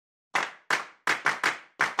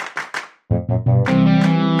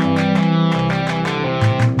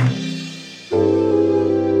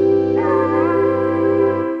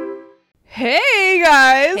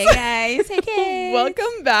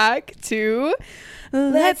back to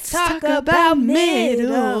Let's Talk About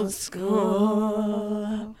Middle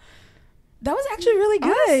School. That was actually really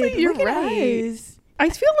good. Honestly, you're Look at right. us. I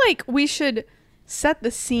feel like we should set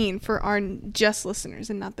the scene for our just listeners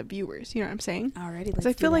and not the viewers. You know what I'm saying? Alrighty, Because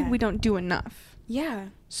let's I feel do like that. we don't do enough. Yeah.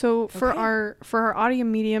 So for Okay. our audio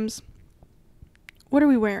mediums, what are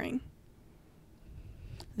we wearing?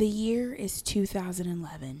 The year is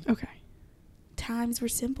 2011. Okay. Times were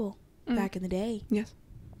simple back in the day. Yes.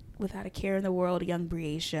 Without a care in the world, young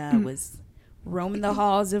Breasha was roaming the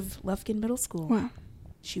halls of Lufkin Middle School. Wow.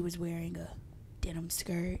 She was wearing a denim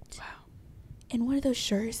skirt. Wow. And one of those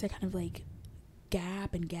shirts that kind of like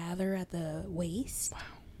gap and gather at the waist. Wow.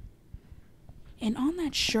 And on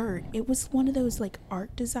that shirt, it was one of those like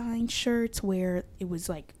art design shirts where it was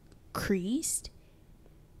like creased.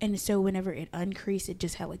 And so whenever it uncreased, it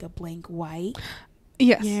just had like a blank white.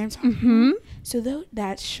 Yes. You know what I'm talking Mm-hmm. about? So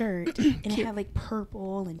that shirt, and it Cute. had like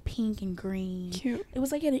purple and pink and green. Cute. It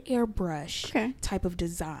was like an airbrush type of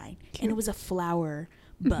design. Cute. And it was a flower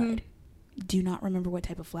bud. Do not remember what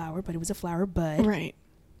type of flower, but it was a flower bud. Right.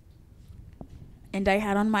 And I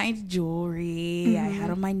had on my jewelry, I had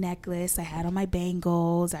on my necklace, I had on my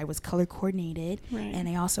bangles, I was color coordinated, Right. and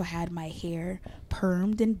I also had my hair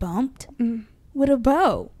permed and bumped with a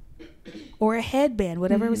bow or a headband,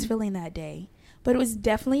 whatever I was feeling that day. But it was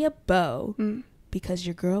definitely a bow because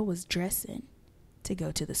your girl was dressing to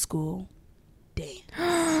go to the school dance.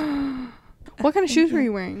 What kind of shoes were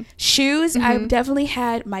you wearing? Shoes, I definitely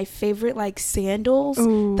had my favorite like sandals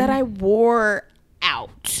that I wore out.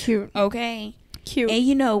 Cute. Okay. Cute. And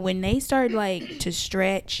you know, when they start like to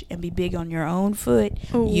stretch and be big on your own foot,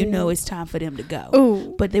 you know it's time for them to go.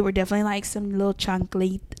 Ooh. But they were definitely like some little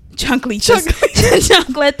chunkly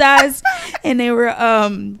chancletas, and they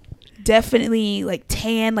were definitely like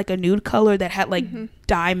tan, like a nude color that had like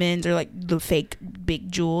diamonds or like the fake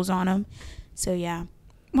big jewels on them. So yeah.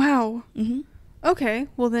 Wow. Okay,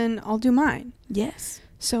 well then I'll do mine. Yes.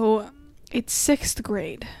 So it's 6th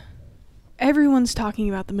grade. Everyone's talking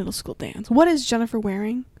about the middle school dance. What is Jennifer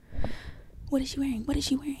wearing? What is she wearing? What is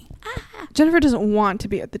she wearing? Ah. Jennifer doesn't want to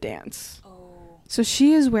be at the dance. Oh. So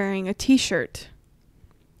she is wearing a t-shirt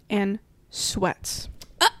and sweats.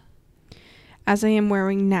 As I am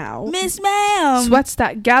wearing now. Miss Ma'am. Sweats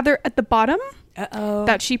that gather at the bottom. Uh-oh.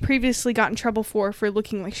 That she previously got in trouble for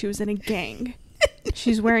looking like she was in a gang.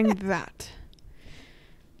 She's wearing that.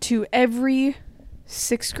 To every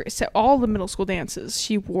 6th grade, so all the middle school dances,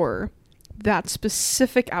 she wore that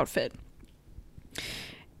specific outfit.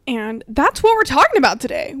 And that's what we're talking about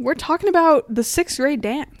today. We're talking about the 6th grade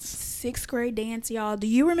dance. 6th grade dance, y'all. Do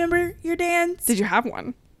you remember your dance? Did you have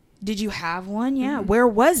one? Did you have one? Yeah. Where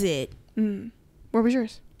was it? Where was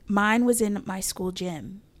yours? Mine was in my school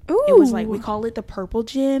gym. Ooh. It was like, we call it the purple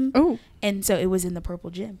gym. Oh. And so it was in the purple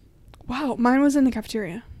gym. Wow. Mine was in the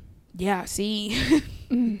cafeteria. Yeah, see?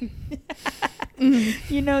 You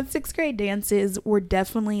know, 6th grade dances were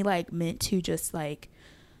definitely like meant to just like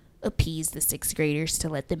appease the 6th graders to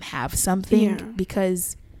let them have something. Yeah.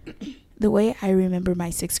 Because the way I remember my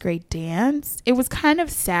 6th grade dance, it was kind of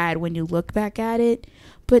sad when you look back at it.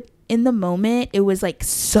 But in the moment, it was like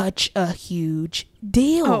such a huge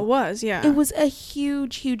deal. Oh, it was, yeah. It was a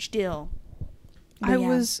huge, huge deal. But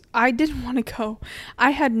I didn't want to go.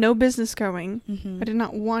 I had no business going. Mm-hmm. I did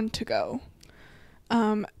not want to go.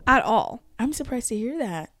 At all. I'm surprised to hear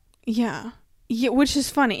that. Yeah. Yeah, which is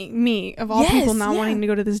funny. Me, of all people, not wanting to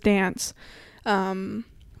go to this dance.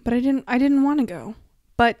 But I didn't want to go.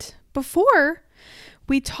 But before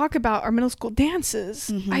we talk about our middle school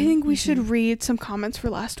dances, I think we should read some comments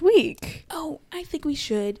for last week. Oh, I think we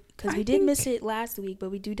should, because we did miss it last week,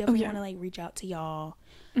 but we do definitely want to like reach out to y'all.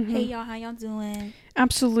 Hey y'all, how y'all doing?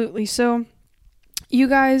 Absolutely. So you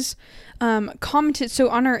guys commented. So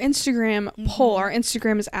on our Instagram poll, our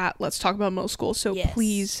Instagram is at Let's Talk About Middle School. So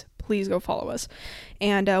please go follow us.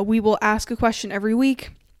 And we will ask a question every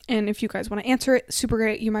week. And if you guys want to answer it, super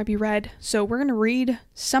great. You might be read. So we're going to read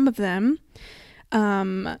some of them.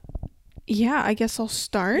 Yeah, I guess I'll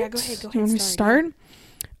start. Yeah, go ahead. You want me to start?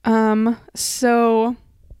 So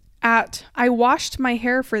at I washed my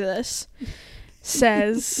hair for this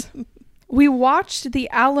says we watched the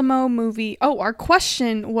Alamo movie. Oh, our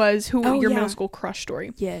question was who your middle school crush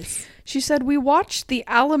story. Yes. She said we watched the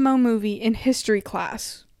Alamo movie in history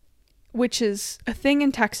class, which is a thing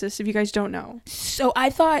in Texas if you guys don't know. So I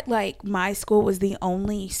thought like my school was the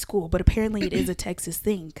only school, but apparently it is a Texas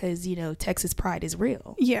thing because, you know, Texas pride is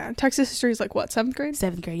real. Yeah. Texas history is like what, 7th grade?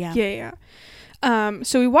 7th grade, yeah. Yeah.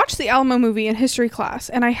 So we watched the Alamo movie in history class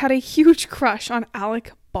and I had a huge crush on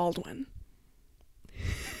Alec Baldwin.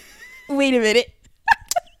 Wait a minute.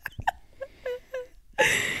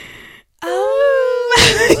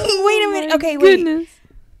 Wait a minute. Okay, wait. Goodness.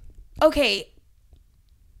 Okay.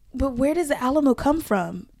 But where does the Alamo come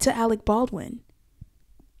from to Alec Baldwin?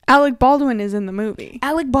 Alec Baldwin is in the movie.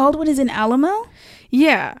 Alec Baldwin is in Alamo?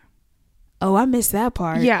 Yeah. Oh, I missed that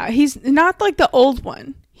part. Yeah, he's not like the old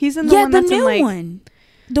one. He's in the one that's the new in like one.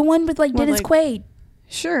 The one with like Dennis Quaid.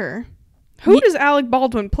 Sure. Who does Alec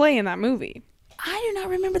Baldwin play in that movie? I do not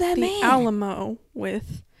remember that the man. Alamo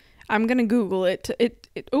with. I'm gonna Google it.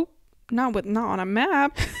 Not on a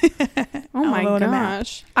map. Oh my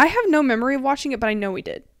gosh! I have no memory of watching it, but I know we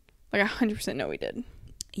did. Like 100% know we did.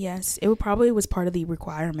 Yes, it probably was part of the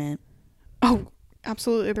requirement. Oh,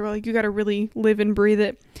 absolutely. They were like, you got to really live and breathe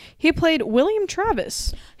it. He played William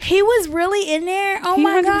Travis. He was really in there. Oh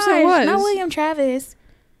my gosh! Was. Not William Travis.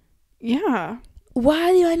 Yeah.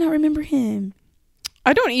 Why do I not remember him?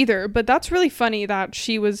 I don't either, but that's really funny that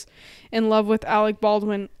she was in love with Alec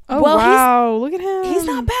Baldwin. Oh, well, wow. Look at him. He's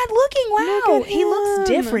not bad looking. Wow. He looks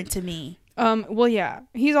different to me. Well, yeah.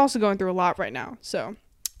 He's also going through a lot right now, so.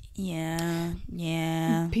 Yeah.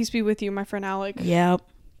 Peace be with you, my friend Alec. Yep.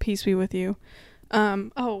 Peace be with you.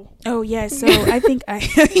 Oh, yeah. So I think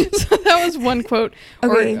so that was one quote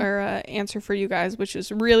or answer for you guys, which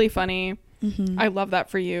is really funny. Mm-hmm. I love that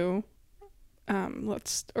for you.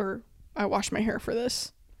 I wash my hair for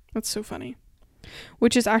this. That's so funny.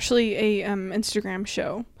 Which is actually a Instagram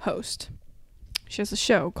show host. She has a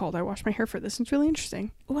show called I Wash My Hair for This. It's really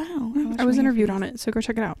interesting. Wow. I was interviewed on it, so go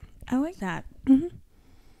check it out. I like that. Mm-hmm.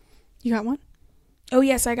 You got one? Oh,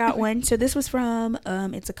 yes, I got one. So this was from,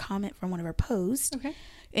 it's a comment from one of our posts. Okay.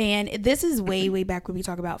 And this is way, way back when we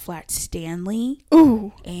talk about Flat Stanley.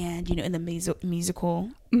 Ooh. And, in the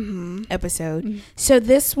musical mm-hmm. episode. Mm-hmm. So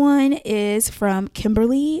this one is from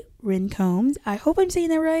Kimberly Rincones. I hope I'm saying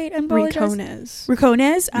that right. I'm Rincones.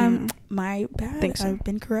 My bad. So. I've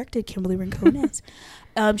been corrected. Kimberly Rincones.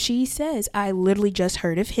 She says, I literally just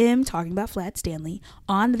heard of him talking about Flat Stanley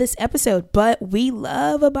on this episode, but we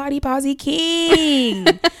love a body posse king.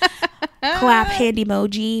 Clap hand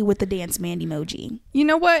emoji with the dance man emoji. You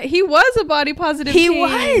know what? He was a body positive king.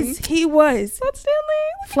 He was.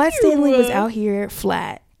 Flat Stanley was out here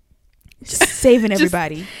flat. Just saving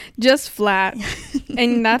everybody. Just flat.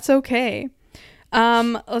 And that's okay.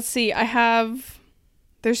 Let's see.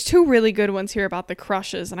 There's two really good ones here about the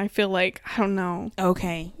crushes, and I feel like, I don't know.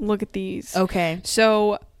 Okay. Look at these. Okay.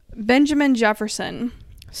 So, Benjamin Jefferson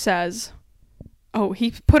says,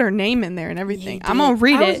 he put her name in there and everything. I'm going to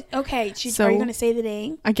read it. Okay. Are you going to say the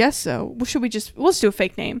name? I guess so. Let's do a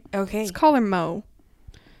fake name. Okay. Let's call her Mo.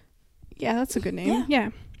 Yeah, that's a good name.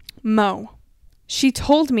 Yeah. Mo. She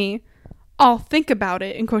told me, I'll think about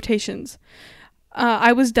it, in quotations.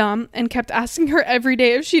 I was dumb and kept asking her every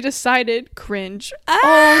day if she decided. Cringe.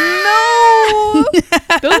 Oh no!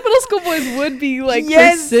 Those middle school boys would be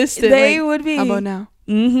persistent. They would be. How about now?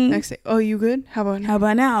 Mm-hmm. Next day. Oh, you good? How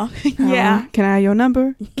about now? Yeah. Can I have your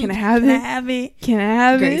number? Can I have it? Can I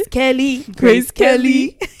have Grace it? Kelly. Grace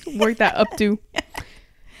Kelly. Work that up to.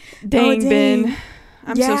 Dang, Ben.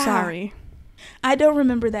 I'm so sorry. I don't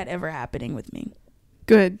remember that ever happening with me.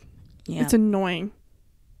 Good. Yeah. It's annoying.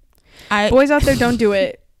 Boys out there, don't do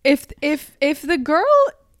it. If the girl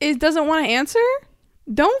doesn't want to answer,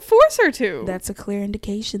 don't force her to. That's a clear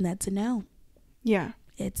indication. That's a no. Yeah.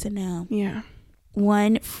 It's a no. Yeah.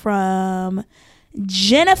 One from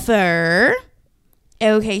Jennifer.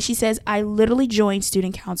 Okay, she says, I literally joined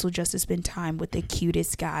student council just to spend time with the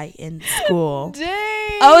cutest guy in school.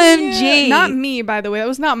 Dang. OMG. Not me, by the way. That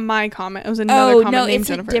was not my comment. It was another comment named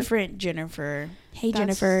Jennifer. It's a different Jennifer. Hey, That's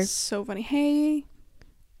Jennifer. So funny. Hey.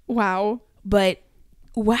 Wow. But,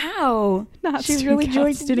 wow. She really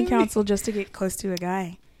joined student council just to get close to a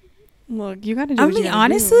guy. Look, you got to do what you got to do.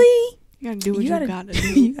 Honestly, you got to do what you got to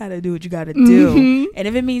do. You got to do what you got to do. And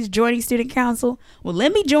if it means joining student council, well,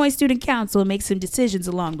 let me join student council and make some decisions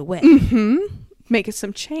along the way. Mm-hmm. Making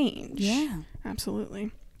some change. Yeah.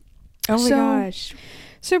 Absolutely. Oh, my gosh.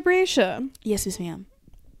 So, Breasha. Yes, ma'am.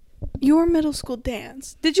 Your middle school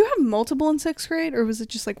dance. Did you have multiple in 6th grade, or was it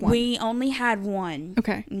just like one? We only had one.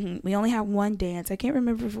 Okay. Mm-hmm. We only had one dance. I can't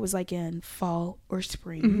remember if it was like in fall or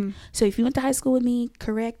spring. Mm-hmm. So if you went to high school with me,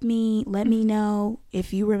 correct me. Let me know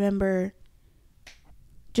if you remember.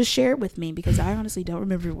 Just share it with me, because I honestly don't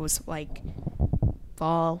remember if it was like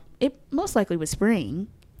fall. It most likely was spring.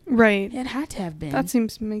 Right. It had to have been. That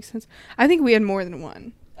seems to make sense. I think we had more than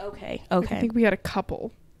one. Okay. I think we had a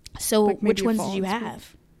couple. So which ones did you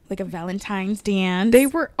have? Like a Valentine's dance?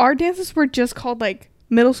 Our dances were just called like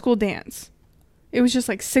middle school dance. It was just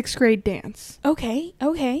like 6th grade dance. Okay.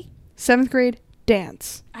 7th grade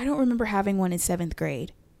dance. I don't remember having one in 7th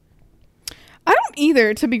grade. I don't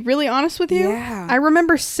either, to be really honest with you. Yeah. I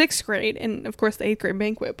remember 6th grade and, of course, the 8th grade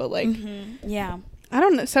banquet, but, like... Mm-hmm. Yeah. I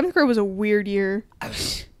don't know. 7th grade was a weird year.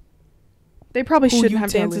 They probably shouldn't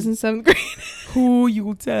have dances in 7th grade. Who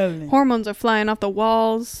you telling? Hormones are flying off the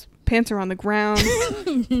walls. Pants are on the ground.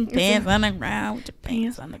 Pants on the ground with your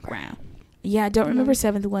pants on the ground. Yeah, I don't remember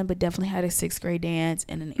 7th one, but definitely had a 6th grade dance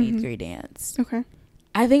and an 8th grade dance. Okay.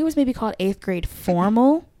 I think it was maybe called 8th grade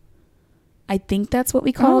formal. I think that's what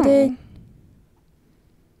we called it.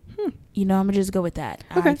 You know, I'm going to just go with that.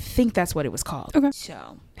 Okay. I think that's what it was called. Okay.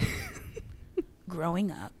 So,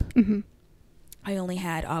 growing up, I only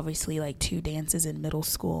had obviously like 2 dances in middle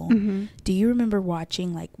school. Do you remember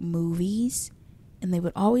watching like movies? And they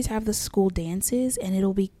would always have the school dances, and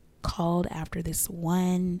it'll be called after this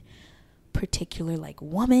one particular like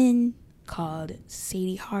woman called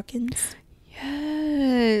Sadie Hawkins.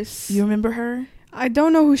 Yes. You remember her? I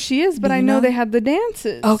don't know who she is, but I know they had the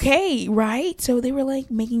dances. Okay, right? So they were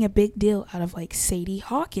like making a big deal out of like Sadie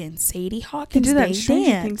Hawkins. Sadie Hawkins. They did that in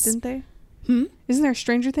Stranger Things, didn't they? Isn't there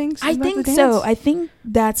Stranger Things? I think so. I think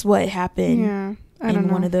that's what happened. Yeah. I don't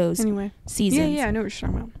know. One of those seasons. Yeah, I know what you're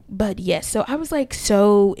talking about. But yes, so I was like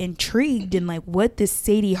so intrigued in like what this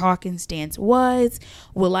Sadie Hawkins dance was.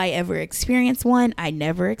 Will I ever experience one? I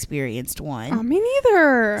never experienced one. Oh, me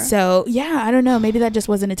neither. So yeah, I don't know. Maybe that just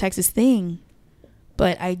wasn't a Texas thing.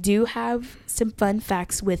 But I do have some fun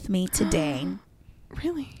facts with me today.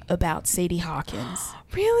 Really? About Sadie Hawkins.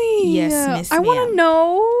 Really? Yes, Miss I want to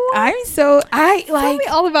know. Tell me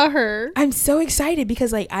all about her. I'm so excited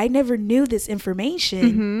because like I never knew this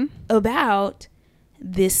information about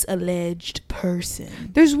this alleged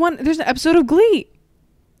person. There's an episode of Glee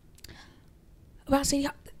about Sadie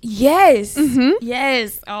Hawkins. Yes.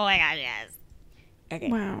 Yes. Oh my god, yes. Okay.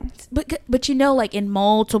 Wow. But you know, like in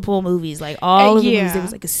multiple movies, like all of the movies, there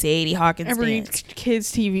was like a Sadie Hawkins every dance.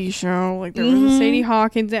 kids TV show, like there was a Sadie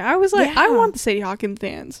Hawkins dance. I was like, I want the Sadie Hawkins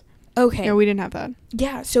dance. Okay. Yeah, we didn't have that.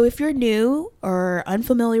 Yeah. So if you're new or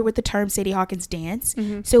unfamiliar with the term Sadie Hawkins dance,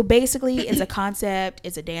 so basically it's a concept.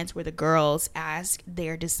 It's a dance where the girls ask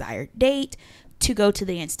their desired date to go to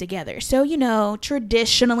the dance together. So, you know,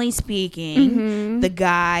 traditionally speaking, the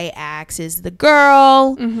guy acts as the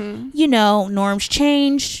girl. You know, norms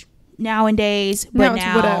change nowadays, but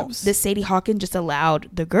now the Sadie Hawkins just allowed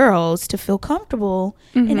the girls to feel comfortable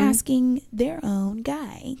in asking their own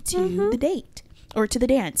guy to the date or to the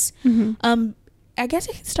dance. I guess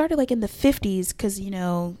it started like in the 50s because, you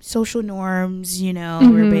know, social norms, you know,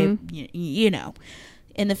 you know,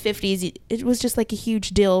 in the 50s, it was just like a huge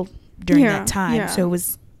deal during that time. So it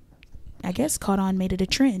was, I guess, caught on, made it a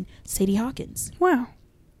trend. Sadie Hawkins. Wow.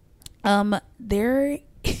 There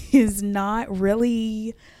is not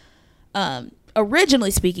really,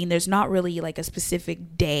 originally speaking, there's not really like a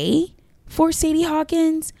specific day for Sadie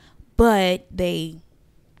Hawkins, but they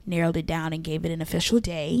narrowed it down and gave it an official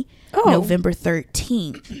day. November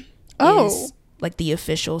 13th is like the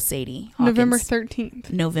official Sadie Hawkins.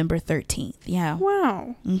 November 13th. Yeah.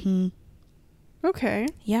 Wow. Okay.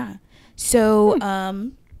 Yeah. So,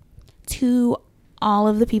 to all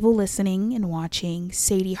of the people listening and watching,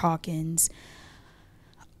 Sadie Hawkins,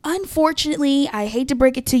 unfortunately, I hate to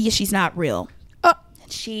break it to you, she's not real.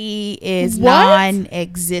 She is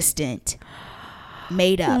non-existent.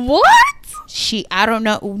 Made up. What? I don't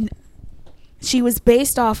know. She was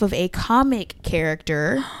based off of a comic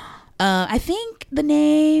character. I think the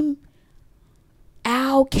name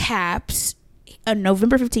Al Caps,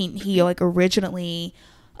 November 15th, he like originally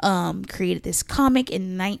created this comic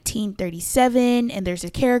in 1937, and there's a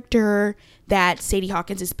character that Sadie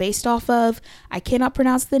Hawkins is based off of. I cannot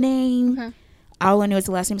pronounce the name. All I know is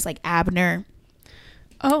the last name is like Abner.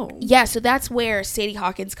 Yeah, so that's where Sadie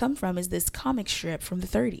Hawkins come from, is this comic strip from the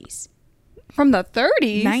 30s. From the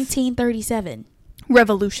 30s? 1937.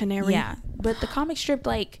 Revolutionary. Yeah, but the comic strip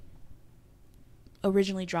like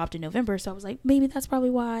originally dropped in November, so I was like, maybe that's probably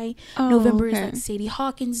why November is like Sadie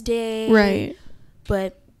Hawkins Day. Right.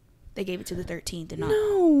 But they gave it to the 13th and not.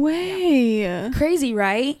 No way. Yeah. Crazy,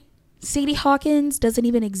 right? Sadie Hawkins doesn't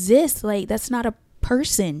even exist. Like, that's not a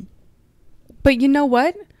person. But you know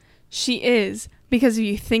what? She is. Because if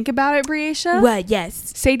you think about it, Breasha. What?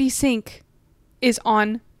 Yes. Sadie Sink is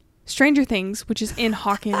on Stranger Things, which is in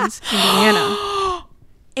Hawkins, Indiana.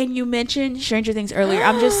 And you mentioned Stranger Things earlier.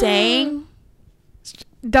 I'm just saying.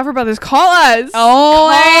 Duffer Brothers, call us. Oh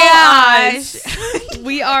my gosh.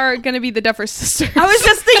 We are going to be the Duffer Sisters. I was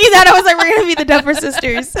just thinking that. I was like, we're going to be the Duffer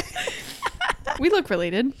Sisters. We look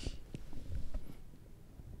related.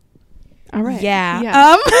 All right.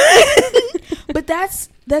 Yeah. But that's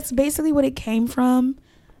basically what it came from.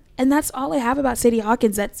 And that's all I have about Sadie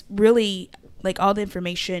Hawkins. That's really like all the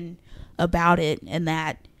information about it, and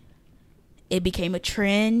that it became a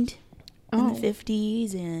trend in the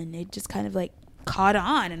 50s, and it just kind of like caught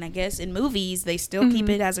on. And I guess in movies they still keep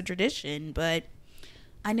it as a tradition, but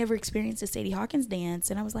I never experienced a Sadie Hawkins dance,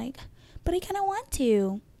 and I was like, but I kind of want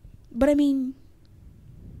to. But I mean,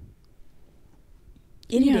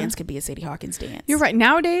 any dance could be a Sadie Hawkins dance. You're right.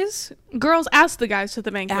 Nowadays, girls ask the guys to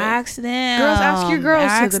the banquet. Ask them. Girls ask your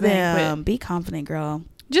girls to the banquet. Be confident, girl.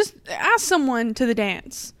 Just ask someone to the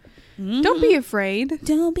dance. Mm-hmm. Don't be afraid.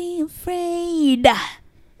 Don't be afraid.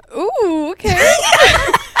 Ooh, okay.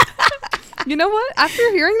 You know what? After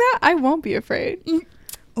hearing that, I won't be afraid.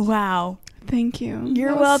 Wow. Thank you.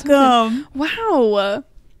 You're welcome. Wow.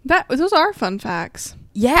 Those are fun facts.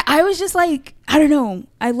 Yeah, I was just like, I don't know.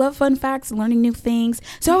 I love fun facts, learning new things.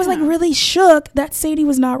 So I was like really shook that Sadie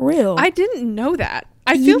was not real. I didn't know that.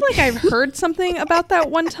 I feel like I've heard something about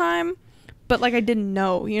that one time, but like I didn't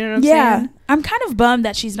know. You know what I'm saying? Yeah. I'm kind of bummed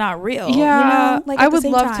that she's not real. Yeah. You know? Like, I would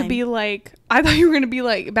love to be like, I thought you were going to be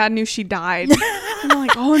like, bad news, she died. And I'm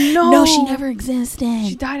like, oh no. No, she never existed.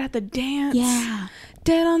 She died at the dance. Yeah.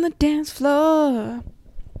 Dead on the dance floor.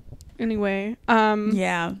 Anyway.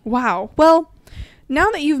 Yeah. Wow. Well, now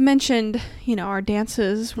that you've mentioned, our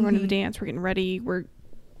dances, we're going to the dance, we're getting ready, we're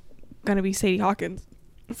going to be Sadie Hawkins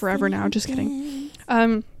forever now. Just kidding.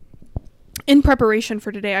 In preparation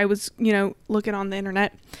for today, I was, looking on the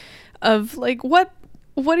internet of like, what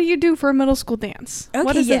do you do for a middle school dance? Okay,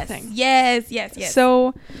 what is the thing? Yes.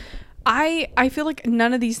 So I feel like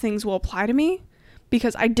none of these things will apply to me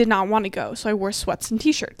because I did not want to go. So I wore sweats and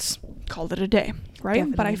t-shirts. Called it a day, right?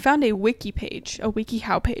 Definitely. But I found a WikiHow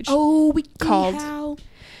page. Oh, called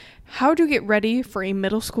How to Get Ready for a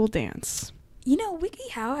Middle School Dance.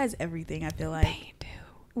 WikiHow has everything, I feel like. They do.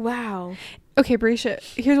 Wow. Okay, Breasha,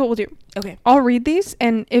 here's what we'll do. Okay. I'll read these,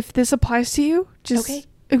 and if this applies to you, just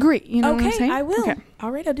agree. You know what I'm saying? I will. Okay.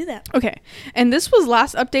 All right, I'll do that. Okay. And this was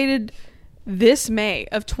last updated this May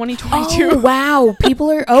of 2022. Oh, wow.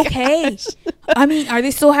 People are okay. I mean, are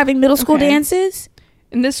they still having middle school dances?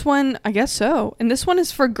 And this one, I guess so. And this one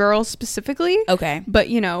is for girls specifically. Okay. But,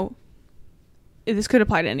 this could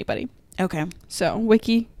apply to anybody. Okay. So,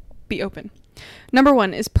 Wiki, be open. Number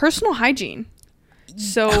 1 is personal hygiene.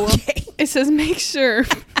 So, it says make sure.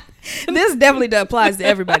 This definitely applies to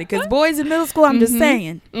everybody. Because boys in middle school, I'm just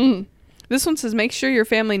saying. Mm. This one says make sure your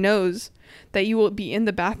family knows that you will be in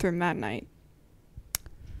the bathroom that night.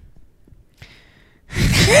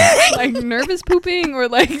 Like nervous pooping or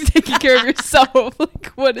like taking care of yourself? Like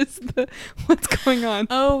what's going on?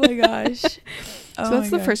 Oh my gosh. So that's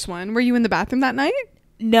the first one. Were you in the bathroom that night?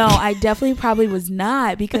 No, I definitely probably was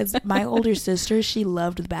not, because my older sister, she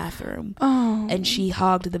loved the bathroom. Oh. And she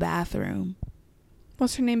hogged the bathroom.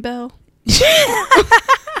 What's her name, Belle?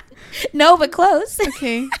 No, but close.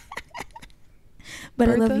 Okay. But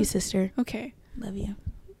Bertha? I love you, sister. Okay. Love you.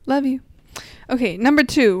 Love you. Okay, number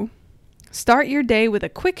 2. Start your day with a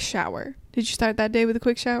quick shower. Did you start that day with a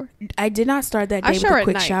quick shower? I did not start that day with a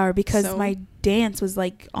quick shower because my dance was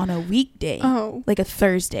like on a weekday. Oh. Like a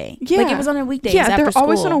Thursday. Yeah. Like it was on a weekday. Yeah, they're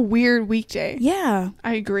always on a weird weekday. Yeah.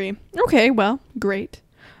 I agree. Okay, well, great.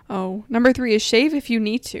 Oh, number 3 is shave if you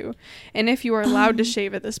need to. And if you are allowed to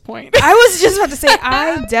shave at this point. I was just about to say,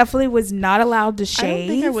 I definitely was not allowed to shave. I don't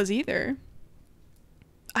think I was either.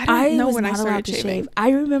 I don't know when I started shaving.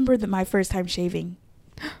 I remember my first time shaving.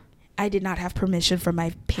 I did not have permission from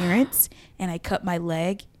my parents, and I cut my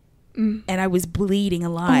leg, and I was bleeding a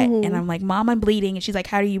lot. Oh. And I'm like, Mom, I'm bleeding. And she's like,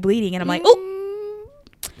 how are you bleeding? And I'm like, oh.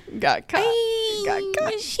 Got caught.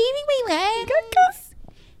 Shaving my leg. Got caught.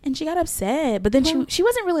 And she got upset. But then she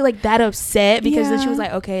wasn't really like that upset, because then she was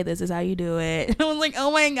like, okay, this is how you do it. I was like, oh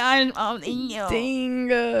my gosh, Mom, thank you. Dang.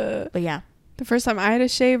 But yeah. The first time I had to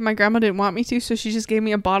shave, my grandma didn't want me to, so she just gave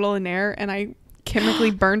me a bottle of Nair, and I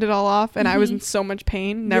chemically burned it all off, and I was in so much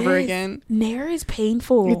pain. Never again. Nair is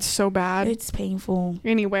painful. It's so bad. It's painful.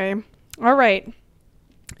 Anyway, all right.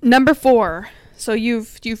 Number 4. So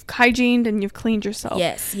you've hygiened and you've cleaned yourself.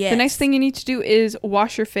 Yes. The next thing you need to do is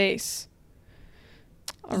wash your face.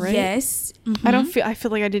 All right. Yes. Mm-hmm. I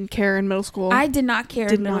feel like I didn't care in middle school. I did not care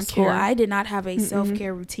in middle school. I did not have a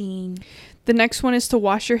self-care routine. The next one is to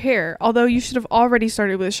wash your hair, although you should have already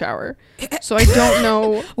started with a shower. So I don't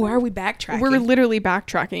know. Why are we backtracking? We're literally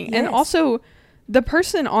backtracking. Yes. And also, the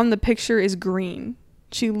person on the picture is green.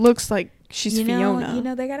 She looks like she's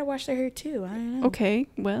Fiona. They got to wash their hair too. I don't know. Okay,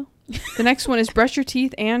 well. The next one is brush your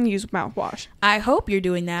teeth and use mouthwash. I hope you're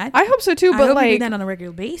doing that. I hope so too, but I hope you're doing that on a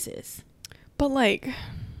regular basis. But like,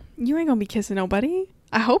 you ain't gonna be kissing nobody.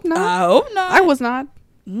 I hope not. I hope not. I was not.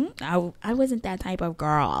 I wasn't that type of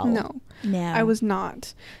girl. No. No. I was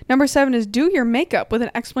not. Number 7 is do your makeup with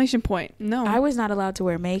an exclamation point. No. I was not allowed to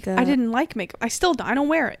wear makeup. I didn't like makeup. I still don't. I don't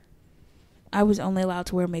wear it. I was only allowed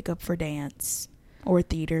to wear makeup for dance or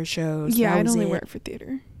theater shows. Yeah, I'd only wear it for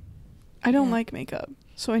theater. I don't like makeup,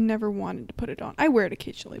 so I never wanted to put it on. I wear it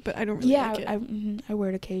occasionally, but I don't really like it. I wear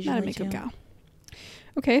it occasionally. Not a makeup gal.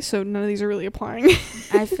 Okay, so none of these are really applying.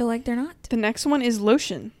 I feel like they're not. The next one is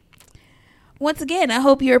lotion. Once again, I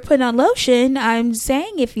hope you're putting on lotion. I'm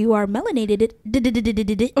saying if you are melanated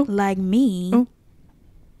like me,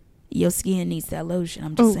 your skin needs that lotion.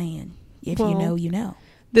 I'm just saying. If you know, you know.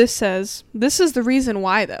 This says, this is the reason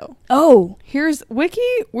why, though. Oh. Here's, Wiki,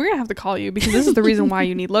 we're going to have to call you because this is the reason why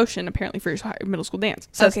you need lotion, apparently, for your middle school dance.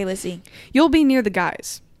 Says, okay, let's see. You'll be near the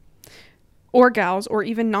guys or gals or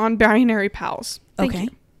even non-binary pals. Thank you.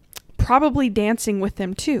 Probably dancing with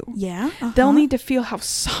them, too. Yeah. They'll need to feel how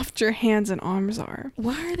soft your hands and arms are.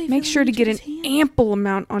 Why are they Make sure to get an hands? ample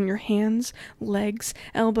amount on your hands, legs,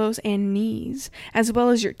 elbows, and knees, as well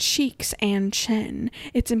as your cheeks and chin.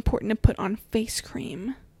 It's important to put on face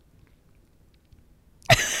cream.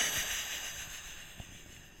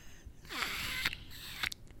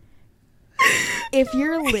 If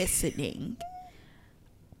you're listening,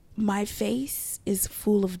 my face is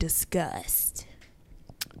full of disgust.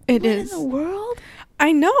 What in the world?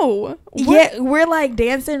 I know. Yeah, we're like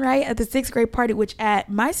dancing right at the 6th grade party, which at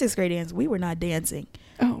my 6th grade dance, we were not dancing.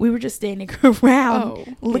 Oh. We were just standing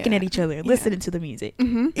around looking at each other and listening to the music.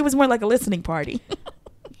 Mm-hmm. It was more like a listening party.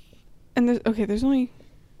 And there's only...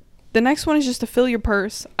 The next one is just to fill your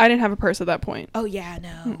purse. I didn't have a purse at that point. Oh, yeah,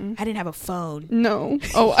 no. Mm-mm. I didn't have a phone. No.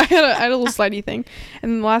 Oh, I had a little slidey thing.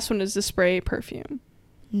 And then the last one is to spray perfume.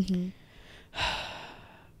 Mm-hmm.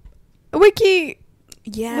 Wiki...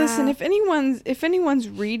 Yeah. Listen, if anyone's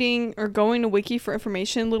reading or going to Wiki for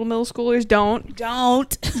information, little middle schoolers, don't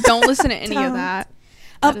listen to any of that.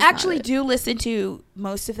 Actually do listen to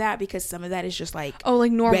most of that because some of that is just like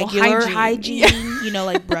normal regular hygiene. You know,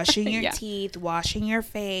 like brushing your teeth, washing your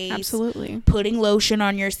face, absolutely, putting lotion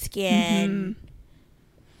on your skin,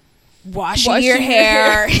 washing your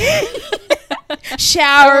hair.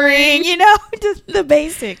 Showering, you know, just the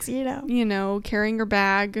basics, you know, carrying your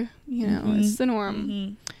bag, it's the norm.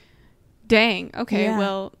 Mm-hmm. Dang. Okay. Yeah.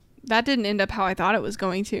 Well, that didn't end up how I thought it was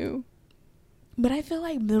going to. But I feel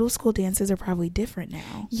like middle school dances are probably different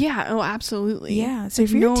now. Yeah. Oh, absolutely. Yeah. So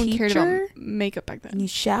if you're a teacher, cared about makeup back then, and you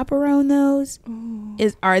chaperone those,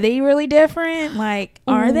 are they really different? Like,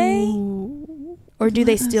 are they? Or do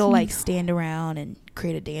they still like stand around and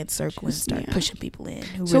create a dance circle and start pushing people in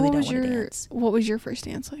who really don't want to dance? What was your first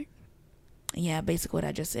dance like? Yeah, basically what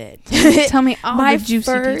I just said. Tell me all my the juicy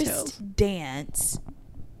first details. Dance.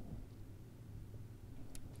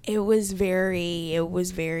 It was very,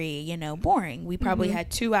 boring. We probably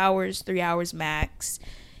had 2 hours, 3 hours max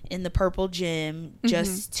in the purple gym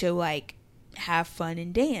just to like have fun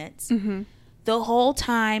and dance. Mm-hmm. The whole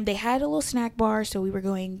time they had a little snack bar, so we were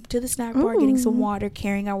going to the snack bar, getting some water,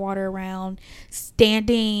 carrying our water around,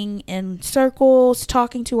 standing in circles,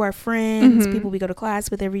 talking to our friends, people we go to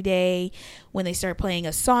class with every day. When they start playing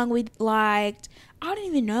a song we liked, I don't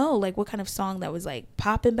even know like what kind of song that was like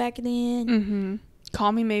popping back then.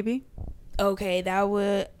 Call Me Maybe. Okay, that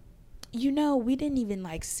would, we didn't even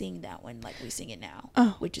like sing that one like we sing it now,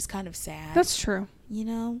 which is kind of sad. That's true.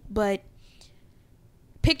 But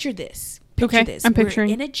picture this. I'm picturing.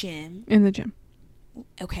 We're in a gym. In the gym.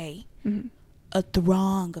 Okay. Mm-hmm. A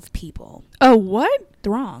throng of people. Oh, what?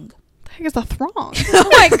 Throng. The heck is a throng? Oh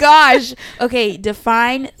my gosh. Okay,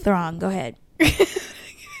 define throng. Go ahead.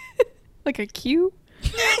 Like a queue?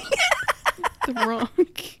 Throng.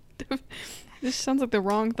 This sounds like the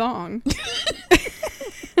wrong thong.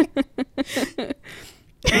 The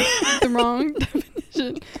wrong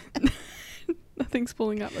definition. Nothing's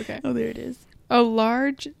pulling up. Okay. Oh, there it is. A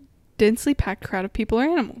large, densely packed crowd of people or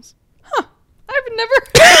animals. Huh. I've never.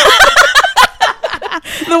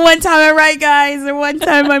 The one time I'm right, guys. The one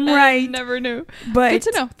time I'm right. Never knew. But good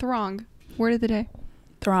to know. Throng. Word of the day.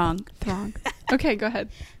 Throng. Okay, go ahead.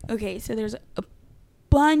 Okay, so there's a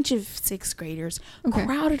bunch of 6th graders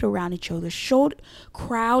crowded around each other, shoulder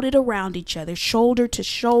to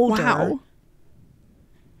shoulder. Wow.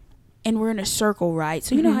 And we're in a circle, right?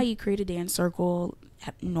 So you know how you create a dance circle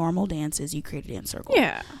at normal dances, you create a dance circle.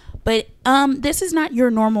 Yeah. But this is not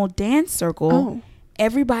your normal dance circle. Oh.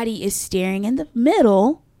 Everybody is staring in the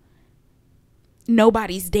middle.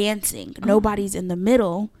 Nobody's dancing. Nobody's in the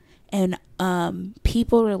middle. And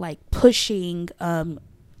people are like pushing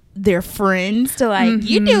their friends to like,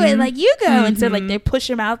 you do it, like you go, and so like they push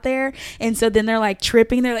them out there, and so then they're like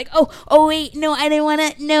tripping, they're like, oh wait, no, I didn't want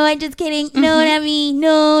to, no, I'm just kidding, no, not me,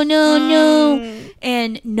 no,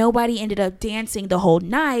 and nobody ended up dancing the whole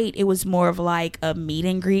night. It was more of like a meet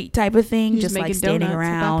and greet type of thing, just like standing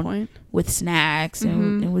around with snacks,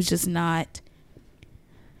 and it was just not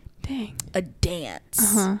a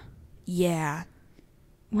dance. Yeah.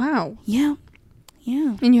 Wow. Yeah.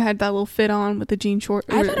 And you had that little fit on with the jean short.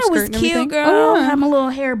 I thought it was cute, girl. I had my little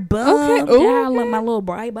hair bun. Okay. I had my little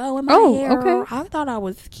bright bow in my hair. Okay. I thought I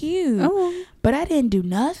was cute. But I didn't do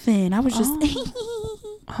nothing. I was just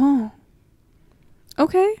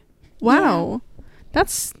Okay. Wow. Yeah.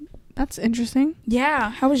 That's interesting.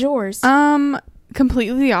 Yeah. How was yours?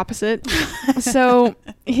 Completely the opposite. So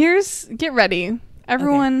get ready.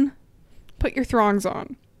 Everyone put your throngs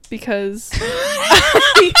on, because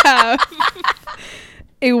we have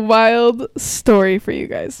a wild story for you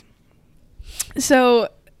guys. So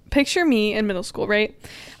picture me in middle school, right?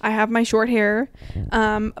 I have my short hair.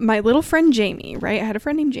 My little friend Jamie, right? I had a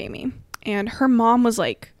friend named Jamie, and her mom was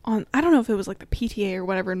like on, I don't know if it was like the PTA or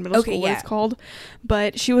whatever in middle school, what it's called,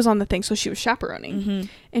 but she was on the thing, so she was chaperoning.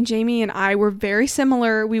 And Jamie and I were very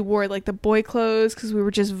similar. We wore like the boy clothes because we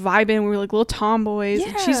were just vibing. We were like little tomboys.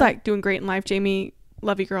 And she's like doing great in life. Jamie,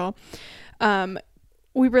 love you, girl.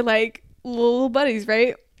 We were like little buddies,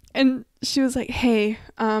 right? And she was like, hey,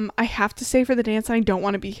 I have to stay for the dance and I don't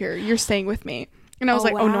want to be here. You're staying with me. And I was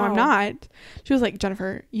like, wow. Oh, no, I'm not. She was like,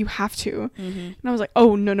 Jennifer, you have to. And I was like,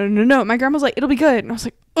 oh, no. My grandma was like, it'll be good. And I was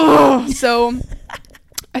like, oh. So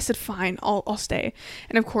I said, fine, I'll stay.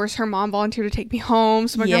 And of course, her mom volunteered to take me home.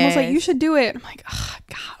 So my grandma was like, you should do it. I'm like, oh,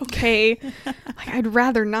 God, okay. Like, I'd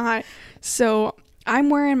rather not. So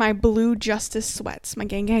I'm wearing my blue Justice sweats, my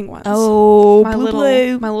gang ones. Oh, my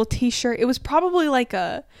blue. My little t-shirt. It was probably like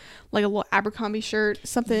a little Abercrombie shirt,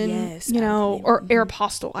 something, or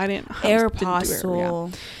Aeropostale. I didn't.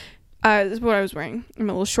 Aeropostale. This is what I was wearing. My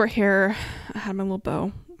little short hair. I had my little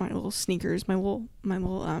bow, my little sneakers, my little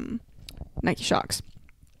Nike Shox.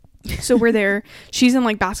 So we're there. She's in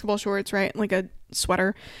like basketball shorts, right? Like a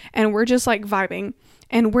sweater, and we're just like vibing.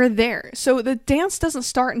 And we're there. So the dance doesn't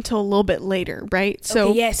start until a little bit later, right? So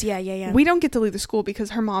okay, yes, yeah. We don't get to leave the school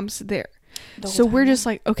because her mom's there. So we're just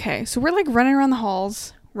like, okay. So we're like running around the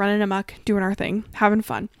halls, running amok, doing our thing, having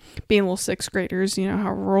fun, being little sixth graders, you know,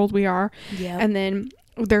 however old we are. Yeah. And then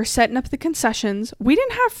they're setting up the concessions. We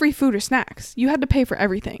didn't have free food or snacks. You had to pay for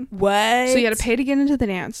everything. What? So you had to pay to get into the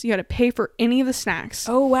dance. You had to pay for any of the snacks.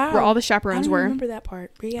 Oh, wow. Where all the chaperones were. I remember that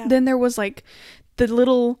part. But yeah. Then there was like the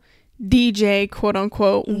little DJ, quote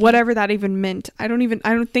unquote, whatever that even meant. I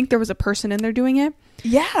don't think there was a person in there doing it.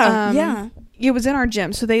 Yeah. It was in our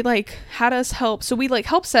gym, so they like had us help. So we like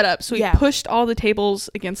helped set up. So we pushed all the tables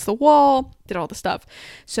against the wall, did all the stuff.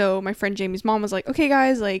 So my friend Jamie's mom was like, okay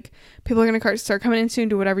guys, like people are gonna start coming in soon,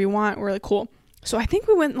 do whatever you want. We're like, cool. So I think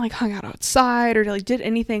we went and like hung out outside or like did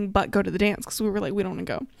anything but go to the dance, because we were like, we don't want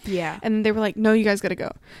to go. Yeah. And they were like, no, you guys gotta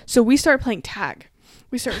go. So we started playing tag.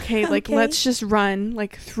 We start, let's just run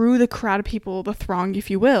like through the crowd of people, the throng,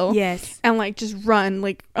 if you will. Yes. And like just run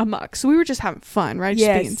like amok. So we were just having fun, right?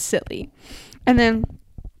 Just being silly. And then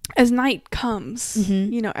as night comes,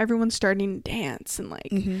 you know, everyone's starting to dance and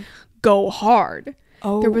like go hard.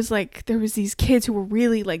 Oh. There was these kids who were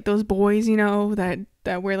really like those boys, you know, that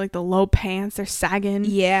wear like the low pants. They're sagging.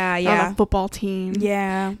 Yeah. On the football team.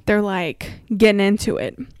 Yeah. They're like getting into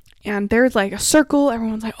it. And there's like a circle.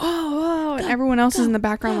 Everyone's like, oh, and everyone else is in the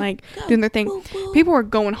background, like doing their thing. Woo, woo. People were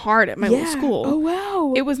going hard at my little school. Oh,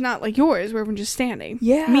 wow. It was not like yours where everyone's just standing.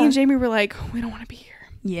 Yeah. Me and Jamie were like, we don't want to be here.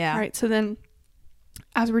 Yeah. All right. So then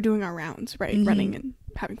as we're doing our rounds, right, running and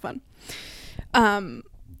having fun,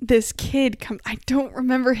 this kid comes. I don't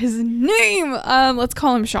remember his name. Let's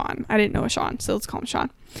call him Sean. I didn't know a Sean, so let's call him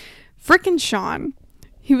Sean. Frickin' Sean.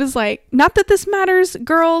 He was like, not that this matters,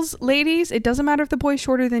 girls, ladies. It doesn't matter if the boy's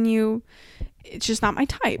shorter than you. It's just not my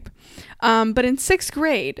type. But in 6th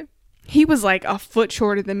grade, he was like a foot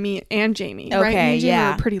shorter than me and Jamie. Okay, right? Me and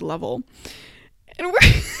Jamie were pretty level. And we're...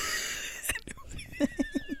 I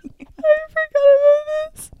forgot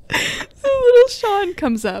about this. So little Sean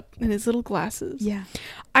comes up in his little glasses. Yeah.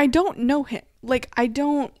 I don't know him. Like, I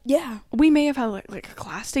don't... Yeah. We may have had, like a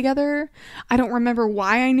class together. I don't remember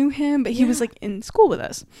why I knew him, but he was, like, in school with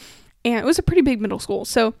us. And it was a pretty big middle school.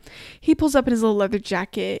 So he pulls up in his little leather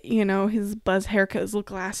jacket, you know, his buzz haircut, his little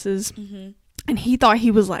glasses. And he thought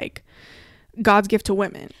he was, like, God's gift to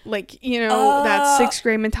women. Like, you know, that 6th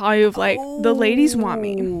grade mentality of, like, the ladies want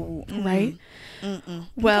me. Right?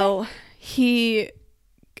 Well, he...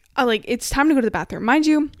 like, it's time to go to the bathroom. Mind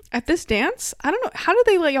you, at this dance, I don't know, how did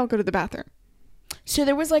they let y'all go to the bathroom? So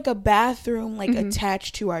there was like a bathroom like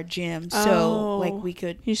attached to our gym, so like we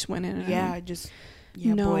could. You just went in. And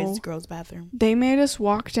No. Boys, girls bathroom. They made us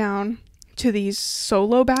walk down to these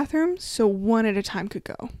solo bathrooms, so one at a time could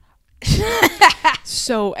go.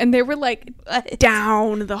 So, and they were like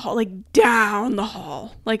down the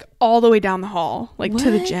hall, like all the way down the hall, like to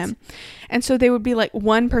the gym. And so they would be like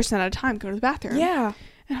one person at a time go to the bathroom. Yeah.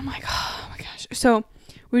 And I'm like, oh my gosh. So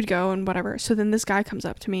we'd go and whatever. So then this guy comes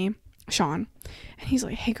up to me, Sean, and he's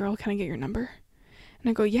like, hey girl, can I get your number? And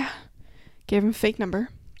I go, yeah. Gave him a fake number.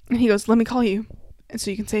 And he goes, let me call you. And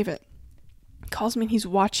so you can save it. Calls me and he's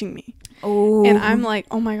watching me. Oh. And I'm like,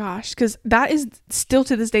 oh my gosh. Because that is still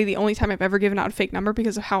to this day the only time I've ever given out a fake number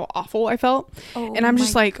because of how awful I felt. Oh, and I'm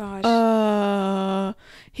just like, gosh.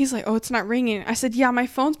 He's like, oh, it's not ringing. I said, yeah, my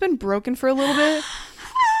phone's been broken for a little bit.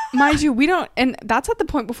 Mind you, we don't, and that's at the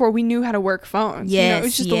point before we knew how to work phones. Yes, it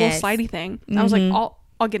was just a little slidey thing. Mm-hmm. I was like,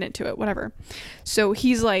 I'll get into it, whatever. So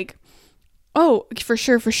he's like, oh, for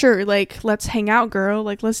sure. Like, let's hang out, girl.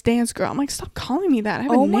 Like, let's dance, girl. I'm like, stop calling me that. I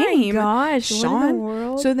have a name. Oh my gosh, Sean. What in the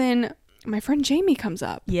world? So then my friend Jamie comes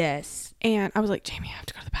up. Yes. And I was like, Jamie, I have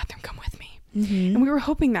to go to the bathroom. Come with me. Mm-hmm. And we were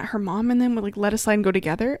hoping that her mom and them would like let us slide and go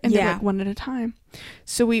together, and then like one at a time.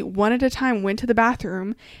 So we one at a time went to the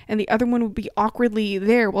bathroom, and the other one would be awkwardly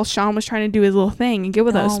there while Sean was trying to do his little thing and get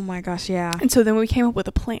with us. Oh my gosh, yeah. And so then we came up with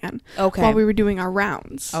a plan. Okay. While we were doing our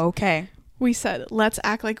rounds. Okay. We said, let's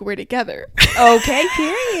act like we're together. Okay,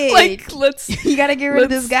 period. Like, you gotta get rid of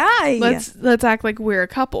this guy. Let's act like we're a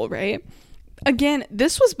couple, right? Again,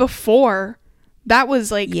 this was before that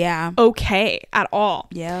was like okay at all.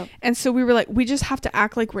 Yeah. And so we were like, we just have to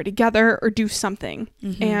act like we're together or do something.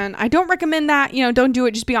 Mm-hmm. And I don't recommend that, don't do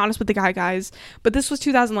it. Just be honest with the guys. But this was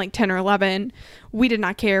 2010 or 11. We did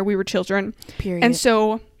not care. We were children. Period. And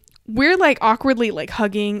so we're like awkwardly like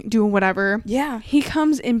hugging, doing whatever. Yeah. He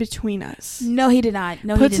comes in between us. No, he did not.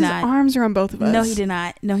 Puts his arms around both of us. No, he did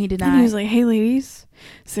not. And he was like, hey ladies,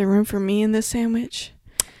 is there room for me in this sandwich?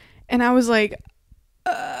 And I was like,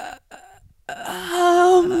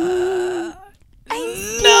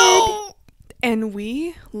 no. And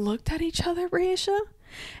we looked at each other, Breasha,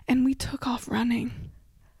 and we took off running.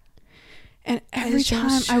 And every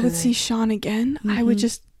time I would see Sean again, I would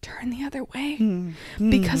just turn the other way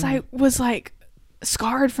because I was like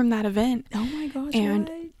scarred from that event. Oh my gosh.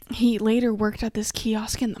 And he later worked at this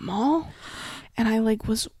kiosk in the mall, and I like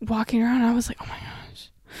was walking around and I was like,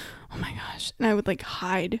 oh my gosh. And I would like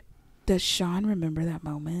hide. Does Sean remember that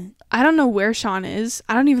moment? I don't know where Sean is.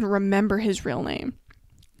 I don't even remember his real name.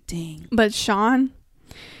 Dang. But Sean,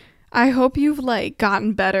 I hope you've like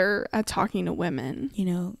gotten better at talking to women.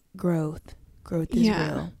 Growth is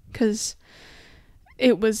real. Because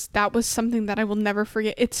that was something that I will never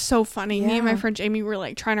forget. It's so funny. Me and my friend Jamie were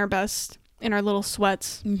like trying our best in our little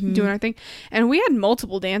sweats, doing our thing. And we had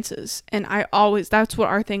multiple dances. And that's what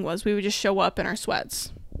our thing was. We would just show up in our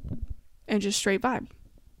sweats and just straight vibe.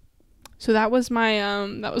 So that was my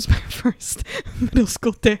first middle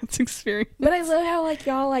school dance experience. But I love how like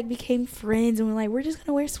y'all like became friends and we're like, we're just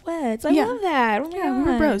gonna wear sweats. I love that. Oh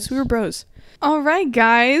my gosh. We were bros. All right,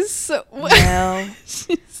 guys. Well,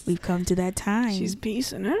 we've come to that time. She's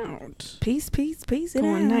peacing out. Peace.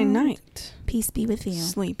 Going night. Peace be with you.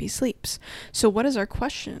 Sleepy sleeps. So what is our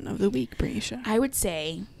question of the week, Breasha? I would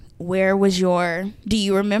say, do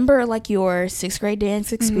you remember like your 6th grade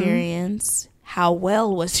dance experience? How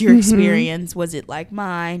well was your experience? Was it like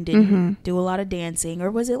mine? Didn't do a lot of dancing? Or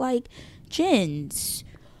was it like Jen's?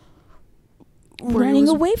 Running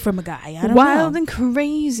away from a guy. I don't know. Wild and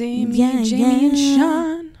crazy. Jamie and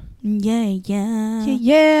Sean.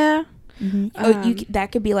 Yeah. Mm-hmm.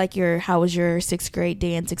 That could be like how was your 6th grade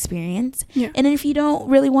dance experience? Yeah. And then if you don't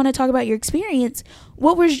really want to talk about your experience,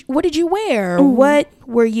 what did you wear? Ooh. What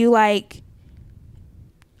were you like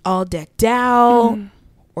all decked out?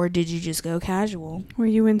 Or did you just go casual? Were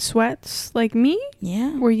you in sweats like me?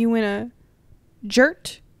 Yeah. Were you in a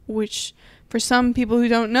jert, which for some people who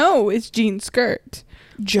don't know is jean skirt?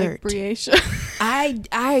 Jert. Like Breasha.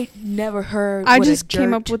 I never heard. I just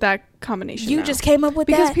came up with that combination. You just came up with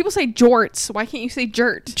because that? People say jorts. Why can't you say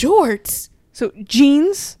jert? Jorts. So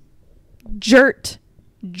jeans, jert,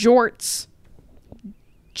 jorts,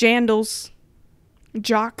 jandals,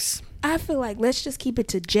 jocks. I feel like let's just keep it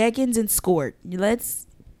to jeggings and skirt.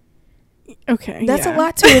 Okay. That's a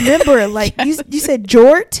lot to remember. Like you said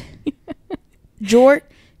jorts.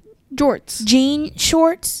 Jean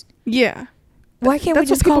shorts. Yeah. Why can't we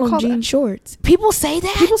just call them jean shorts? People say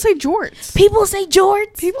that. People say jorts. People say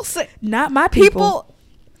jorts. People say not my people.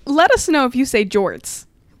 Let us know if you say jorts.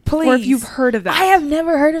 Please. Or if you've heard of that. I have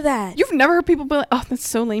never heard of that. You've never heard people be like, oh, that's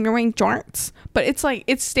so lame, you're wearing jorts. But it's like,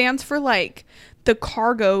 it stands for like the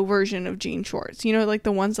cargo version of jean shorts. You know, like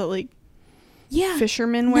the ones that like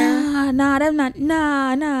fishermen wear. Them not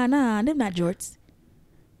jorts.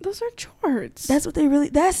 Those are jorts. That's what they really.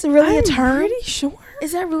 That's really a term. I'm pretty sure.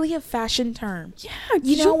 Is that really a fashion term? Yeah.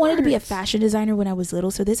 You know, I wanted to be a fashion designer when I was little,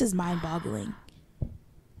 so this is mind-boggling.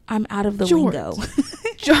 I'm out of the lingo.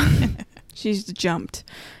 She's jumped.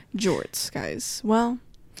 Jorts, guys. Well,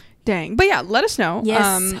 dang. But yeah, let us know.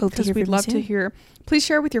 Yes. Because we'd love to hear. Please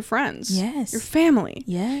share with your friends. Yes. Your family.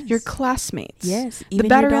 Yes. Your classmates. Yes. Even the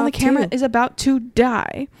battery on the camera is about to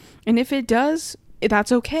die. And if it does,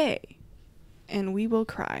 that's okay. And we will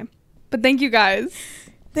cry. But thank you guys.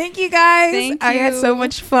 Thank you guys. I had so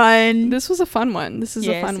much fun. This was a fun one. This is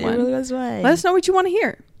a fun one. It really was fun. Let us know what you want to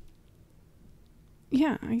hear.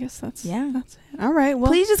 Yeah, I guess that's it. All right. Well,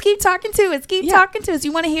 please just keep talking to us. Keep talking to us.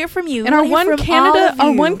 You want to hear from you. And our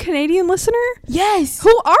one Canadian listener? Yes.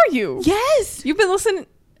 Who are you? Yes. You've been listening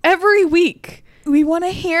every week. We want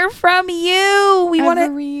to hear from you.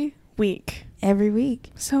 Every week. Every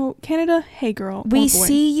week. So, Canada, hey girl. We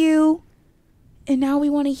see you. And now we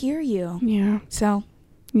want to hear you. Yeah. So,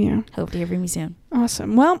 yeah. Hope to hear from you soon.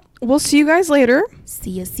 Awesome. Well, we'll see you guys later.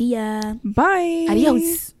 See ya. Bye.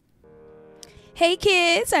 Adios. Hey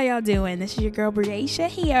kids, how y'all doing? This is your girl Breasha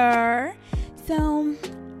here. So,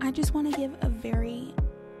 I just want to give a very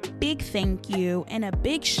big thank you and a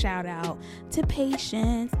big shout out to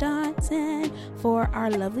Patience Dotson for our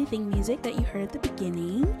lovely theme music that you heard at the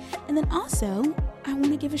beginning. And then also, I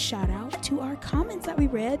want to give a shout out to our comments that we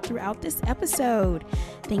read throughout this episode.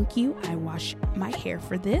 Thank you. I washed my hair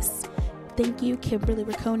for this. Thank you, Kimberly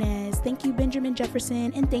Racones. Thank you, Benjamin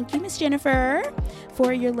Jefferson. And thank you, Miss Jennifer,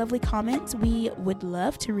 for your lovely comments. We would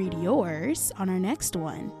love to read yours on our next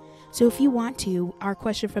one. So if you want to, our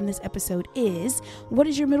question from this episode is, what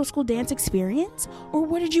is your middle school dance experience? Or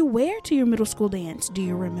what did you wear to your middle school dance? Do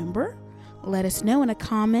you remember? Let us know in a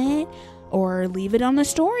comment or leave it on the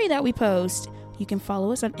story that we post. You can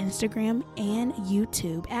follow us on Instagram and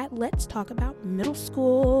YouTube at Let's Talk About Middle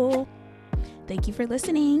School. Thank you for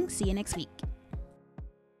listening. See you next week.